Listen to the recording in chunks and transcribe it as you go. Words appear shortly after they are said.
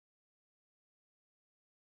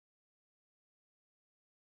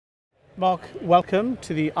Mark, welcome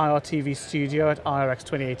to the IRTV studio at IRX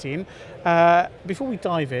 2018. Before we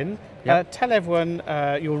dive in, tell everyone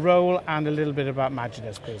your role and a little bit about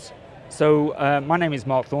Maginus, please. So my name is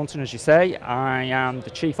Mark Thornton, as you say. I am the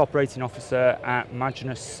Chief Operating Officer at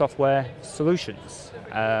Maginus Software Solutions.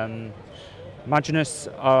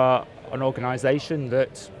 Maginus are an organisation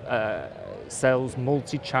that sells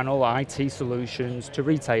multi-channel IT solutions to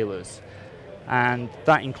retailers, and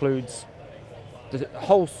that includes the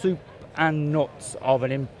whole soup and nuts of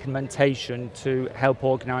an implementation to help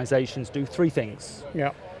organisations do three things.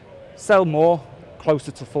 Sell more,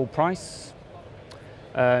 closer to full price,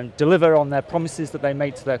 deliver on their promises that they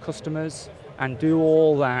make to their customers, and do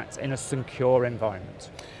all that in a secure environment.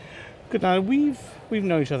 Good. Now, we've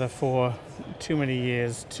known each other for too many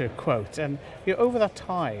years to quote, and over that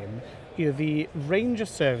time, the range of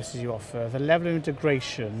services you offer, the level of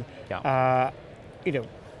integration,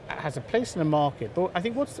 has a place in the market. But I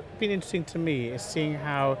think what's been interesting to me is seeing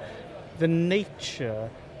how the nature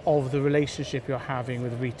of the relationship you're having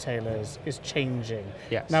with retailers is changing.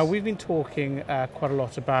 Yes. Now, we've been talking quite a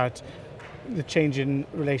lot about the change in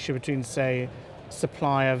relationship between, say,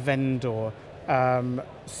 supplier, vendor,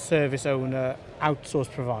 service owner,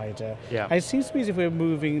 outsource provider. And it seems to me as if we're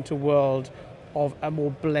moving to a world of a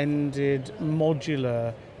more blended,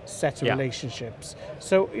 modular set of relationships.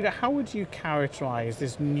 So, how would you characterize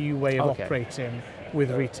this new way of operating with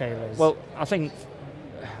retailers? Well, I think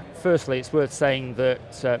firstly it's worth saying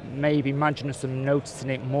that maybe Maginus are noticing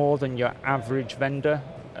it more than your average vendor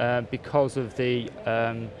because of the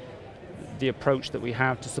approach that we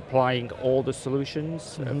have to supplying all the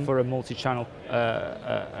solutions for a multi-channel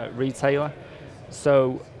retailer.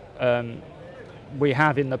 So we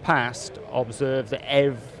have in the past observed that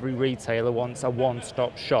every retailer wants a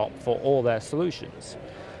one-stop shop for all their solutions,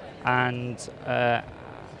 and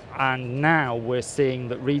now we're seeing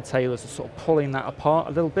that retailers are sort of pulling that apart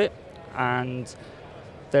a little bit, and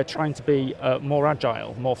they're trying to be more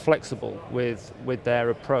agile, more flexible with their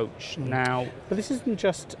approach now. But this isn't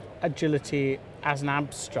just agility as an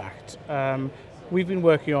abstract. We've been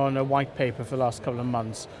working on a white paper for the last couple of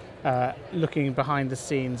months, looking behind the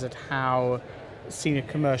scenes at how senior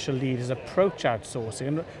commercial leaders approach outsourcing.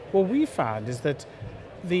 And what we found is that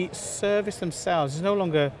the service themselves is no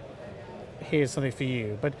longer, here's something for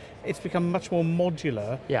you, but it's become much more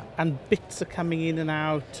modular, and bits are coming in and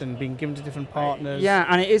out and being given to different partners.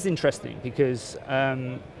 And it is interesting because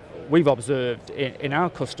we've observed in our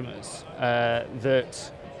customers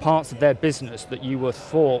that parts of their business that you were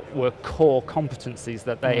thought were core competencies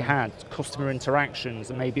that they had, customer interactions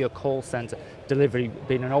and maybe a call center, delivery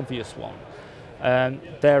being an obvious one,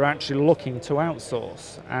 they're actually looking to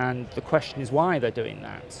outsource, and the question is why they're doing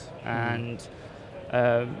that. And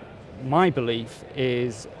my belief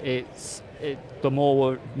is the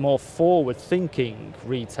more forward-thinking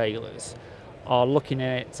retailers are looking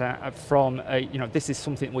at it from this is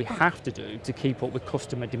something we have to do to keep up with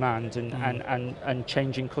customer demand and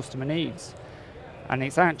changing customer needs. And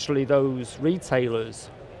it's actually those retailers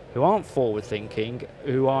who aren't forward-thinking,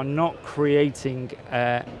 who are not creating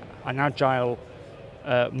an agile,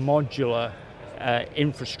 modular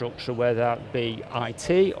infrastructure, whether that be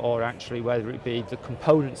IT or actually whether it be the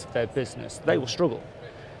components of their business, they will struggle.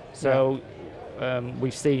 So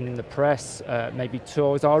we've seen in the press, maybe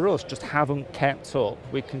Toys R Us just haven't kept up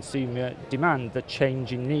with consumer demand, the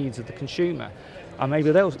changing needs of the consumer. And maybe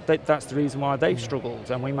that's the reason why they've struggled.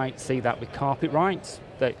 And we might see that with Carpetright,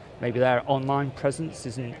 that maybe their online presence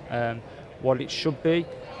isn't what it should be.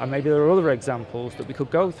 And maybe there are other examples that we could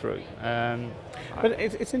go through. But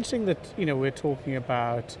it's interesting that we're talking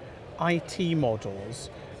about IT models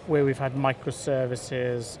where we've had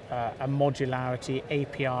microservices, a modularity,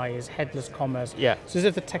 APIs, headless commerce. So as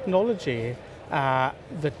if the technology that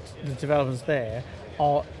the developments there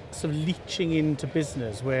are sort of leaching into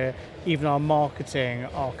business, where even our marketing,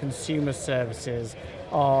 our consumer services,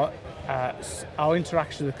 our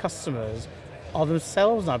interaction with customers are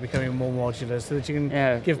themselves now becoming more modular, so that you can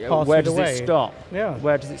give parts where of it away. Where does it stop?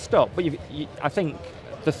 Where does it stop? But I think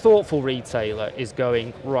the thoughtful retailer is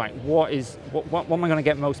going, right, what am I going to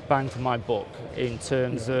get most bang for my buck in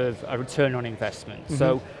terms of a return on investment?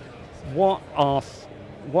 So what are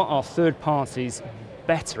third parties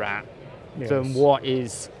better at than what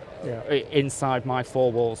is inside my four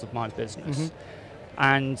walls of my business?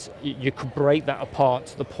 And you could break that apart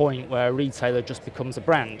to the point where a retailer just becomes a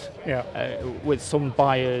brand with some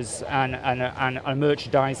buyers and a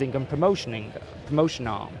merchandising and promotion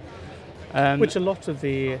arm. Which a lot of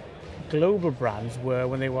the global brands were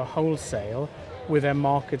when they were wholesale, with their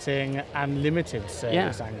marketing and limited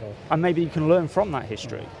service angle. And maybe you can learn from that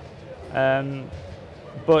history.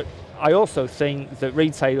 But I also think that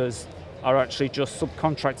retailers are actually just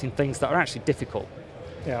subcontracting things that are actually difficult.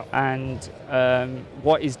 Yeah. And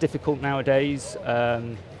what is difficult nowadays,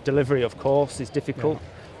 delivery of course is difficult.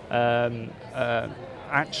 Yeah.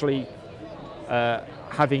 Actually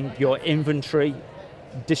having your inventory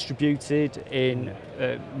distributed in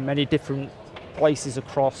many different places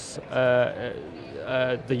across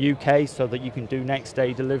the UK so that you can do next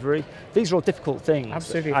day delivery. These are all difficult things.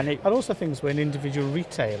 Absolutely. And also things where an individual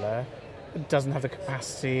retailer doesn't have the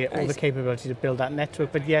capacity or the capability to build that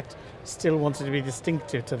network, but yet still wants it to be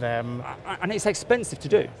distinctive to them. And it's expensive to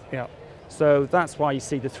do. Yeah. So that's why you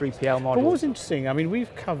see the 3PL model. But what was interesting, I mean,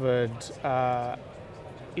 we've covered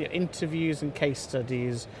interviews and case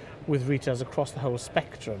studies with retailers across the whole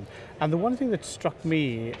spectrum. And the one thing that struck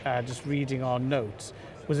me, just reading our notes,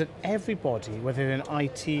 was that everybody, whether in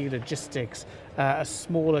IT, logistics, a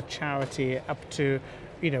smaller charity up to,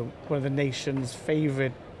 one of the nation's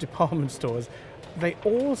favorite department stores, they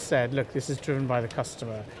all said, look, this is driven by the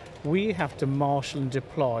customer. We have to marshal and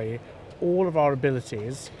deploy all of our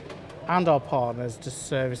abilities and our partners to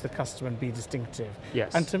service the customer and be distinctive.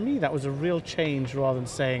 Yes. And to me, that was a real change rather than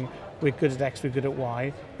saying, we're good at X, we're good at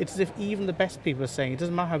Y. It's as if even the best people are saying, it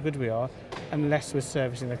doesn't matter how good we are, unless we're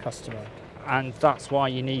servicing the customer. And that's why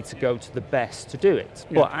you need to go to the best to do it.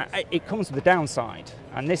 Yeah. But it comes with the downside,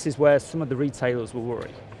 and this is where some of the retailers will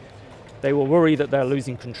worry. They will worry that they're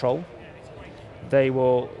losing control. They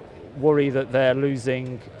will worry that they're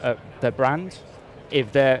losing their brand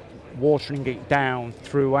if they're watering it down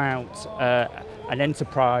throughout an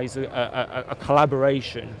enterprise, a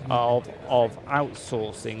collaboration of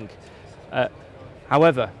outsourcing.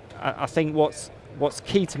 However, I think what's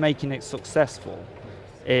key to making it successful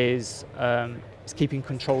is keeping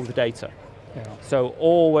control of the data. Yeah. So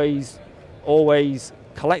always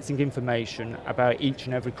collecting information about each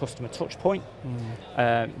and every customer touch point,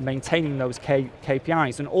 maintaining those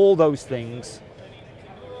KPIs, and all those things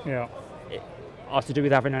are to do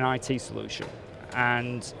with having an IT solution.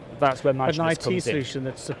 And that's where Maginus comes in. An IT solution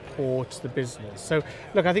that supports the business. So,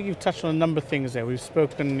 look, I think you've touched on a number of things there. We've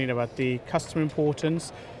spoken, about the customer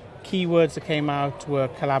importance. Keywords that came out were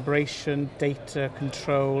collaboration, data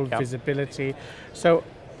control, visibility. So,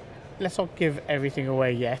 let's not give everything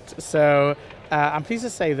away yet. So, I'm pleased to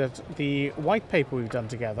say that the white paper we've done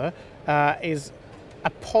together is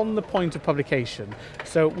upon the point of publication.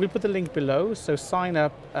 So we'll put the link below, so sign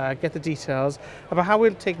up, get the details about how we're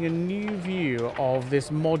taking a new view of this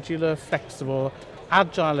modular, flexible,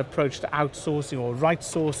 agile approach to outsourcing or right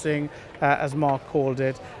sourcing, as Mark called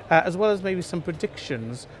it, as well as maybe some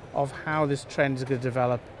predictions of how this trend is going to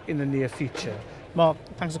develop in the near future. Mark,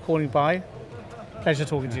 thanks for calling by. Pleasure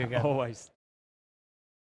talking to you again. Always.